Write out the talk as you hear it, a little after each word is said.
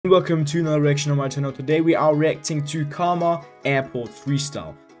Welcome to another reaction on my channel. Today we are reacting to Karma Airport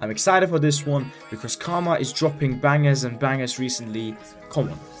Freestyle. I'm excited for this one because Karma is dropping bangers and bangers recently. Come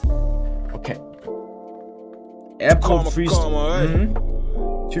on. Okay. Airport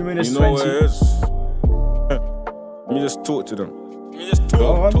Freestyle. 2 minutes 20. Let me just talk to them.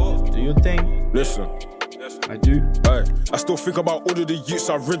 Go on, do your thing. Listen. I do. I still think about all of the youths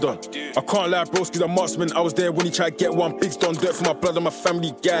I've ridden. I can't lie, broski's a marksman. I was there when he tried to get one. Big's done dirt for my blood and my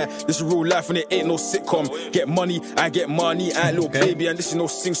family guy. This is real life and it ain't no sitcom. Get money, I get money. I ain't little baby and this is no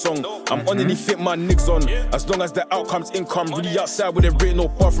sing-song. I'm underneath it, my niggas on. As long as the outcome's income. Really outside with it written no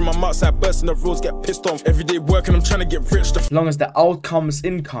bathroom. I'm outside bursting the roads, get pissed off. Every day working, I'm trying to get rich. As long as the outcome's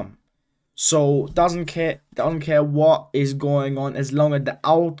income. So doesn't care what is going on as long as the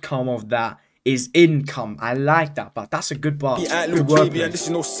outcome of that is income. I like that, but that's a good bar. Good baby, and this is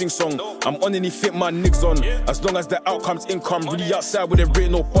no sing song. I'm underneath it, my niggas on. As long as the outcome's income, really outside with it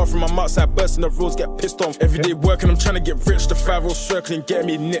written no bathroom. I'm outside bursting the roads, get pissed off. Every day working, I'm trying to get rich. The 5-0 circling, get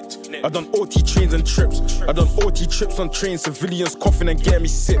me nicked. I done OT trains and trips. I done OT trips on trains, civilians coughing and getting me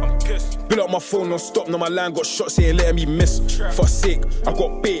sick. Bill up my phone non-stop, now my line got shots saying letting me miss. For sake, I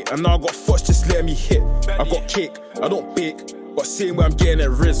got bait and now I got fuss just letting me hit. I got cake, I don't bake, but same way I'm getting it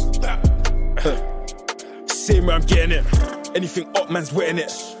riz. Same way I'm getting it. Anything up, man's wetting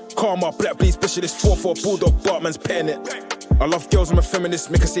it. Karma, black blaze specialist, 4-4 bulldog, Bartman's petting it. I love girls, I'm a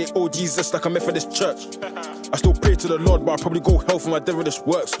feminist. Make her say, oh Jesus, like a Methodist church. I still pray to the Lord, but I probably go hell for my devilish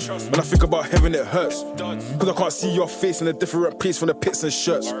works. When I think about heaven, it hurts. Cause I can't see your face in a different place from the pits and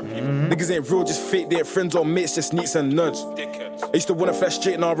shirts. Niggas ain't real, just fake. They ain't friends or mates, just neats and nerds. I used to wanna flash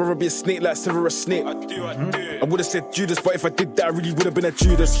straight, now I'd rather be a snake like Severus Snape. I would've said Judas, but if I did that, I really would've been a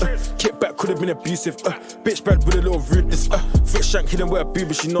Judas. Kickback could've been abusive. Bitch bad with a little rudeness. Foot shank hidden with a boob,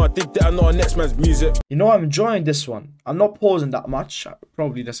 but you know I did that, I know our next man's music. You know, I'm enjoying this one. I'm not pausing that much.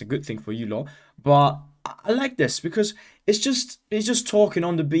 Probably that's a good thing for you lot. But I like this because he's just talking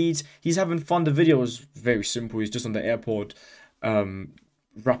on the beat. He's having fun. The video is very simple. He's just on the airport,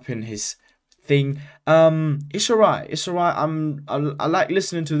 rapping his thing. It's alright. It's alright. I like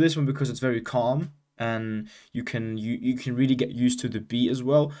listening to this one because it's very calm and you can really get used to the beat as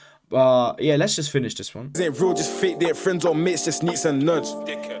well. But yeah, let's just finish this one. They ain't real, just fake. They ain't friends or mates, just neats and nerds.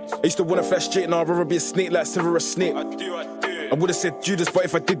 I used to wanna flash straight, now I'd rather be a snake like Severus Snape. I would've said Judas, but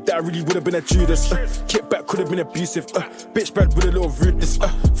if I did that, I really would've been a Judas. Kickback could've been abusive. Bitch bad with a little rudeness.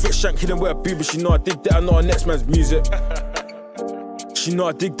 Foot shank hidden with a boob, but she know I did that, I know our next man's music. She know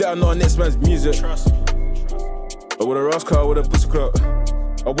I dig that, I know our next man's music. I would've rascal, I would've pussy crowd.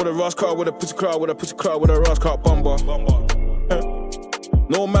 I would've rascal, I would've pussy crowd, would've pussy crowd, would've rascal bumper.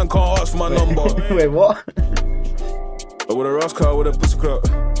 No man can't ask for my number. Wait, what? I would've rascal, I would've pussy crowd.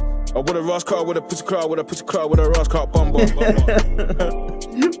 I would've rascal, I would've pussy crowd, would've pussy crowd, would've rascal bumper.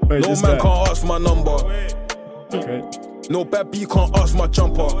 No man can't ask for my number. Okay. No bad B can't ask for my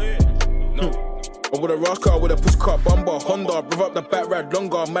jumper. I would've rascal, I would've pussy crowd bumper. Honda, rev up the back ride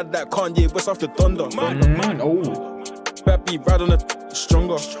longer. Mad like Kanye, what's after thunder? Oh. Bad B ride on the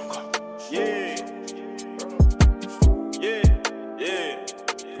stronger.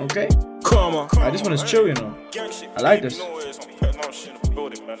 Okay. Karma. This one is chill, you know. I like this.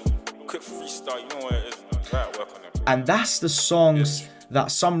 And that's the songs that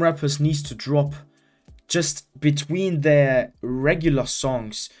some rappers needs to drop just between their regular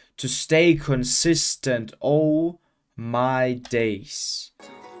songs to stay consistent. Oh my days.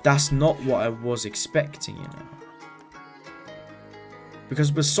 That's not what I was expecting, you know.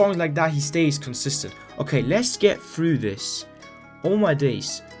 Because with songs like that, he stays consistent. Okay, let's get through this. Oh my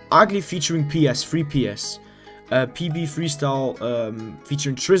days. Ugly featuring PS, free PS. PB Freestyle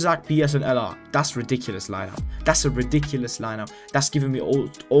featuring Trizak, PS and LR. That's ridiculous lineup. That's a ridiculous lineup. That's giving me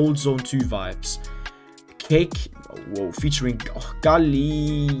old Zone 2 vibes. Cake, whoa, featuring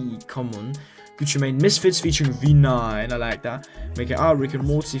Gully. Come on. Gucci Mane Misfits featuring V9. I like that. Make it out. Rick and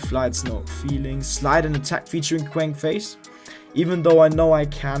Morty, Flights, No Feelings. Slide and Attack featuring Quang Face. Even though I know I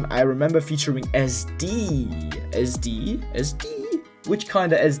can, I remember featuring SD. SD? Which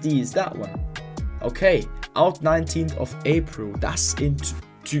kind of SD is that one? Okay, out 19th of April. That's in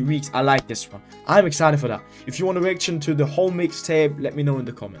 2 weeks. I like this one. I'm excited for that. If you want a reaction to the whole mixtape, let me know in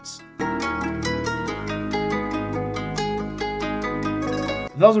the comments.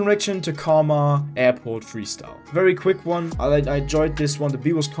 That was a reaction to Karma Airport Freestyle. Very quick one. I enjoyed this one. The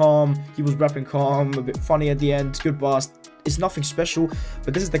beat was calm. He was rapping calm. A bit funny at the end. Good bars. It's nothing special,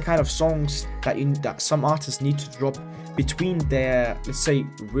 but this is the kind of songs that some artists need to drop between their, let's say,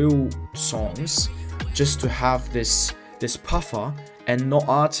 real songs, just to have this puffer and not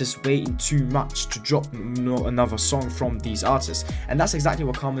artists waiting too much to drop another song from these artists. And that's exactly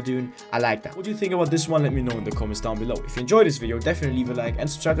what Karma doing. I like that. What do you think about this one? Let me know in the comments down below. If you enjoyed this video, definitely leave a like and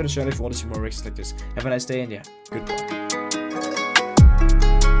subscribe to the channel if you want to see more reactions like this. Have a nice day, and yeah, goodbye.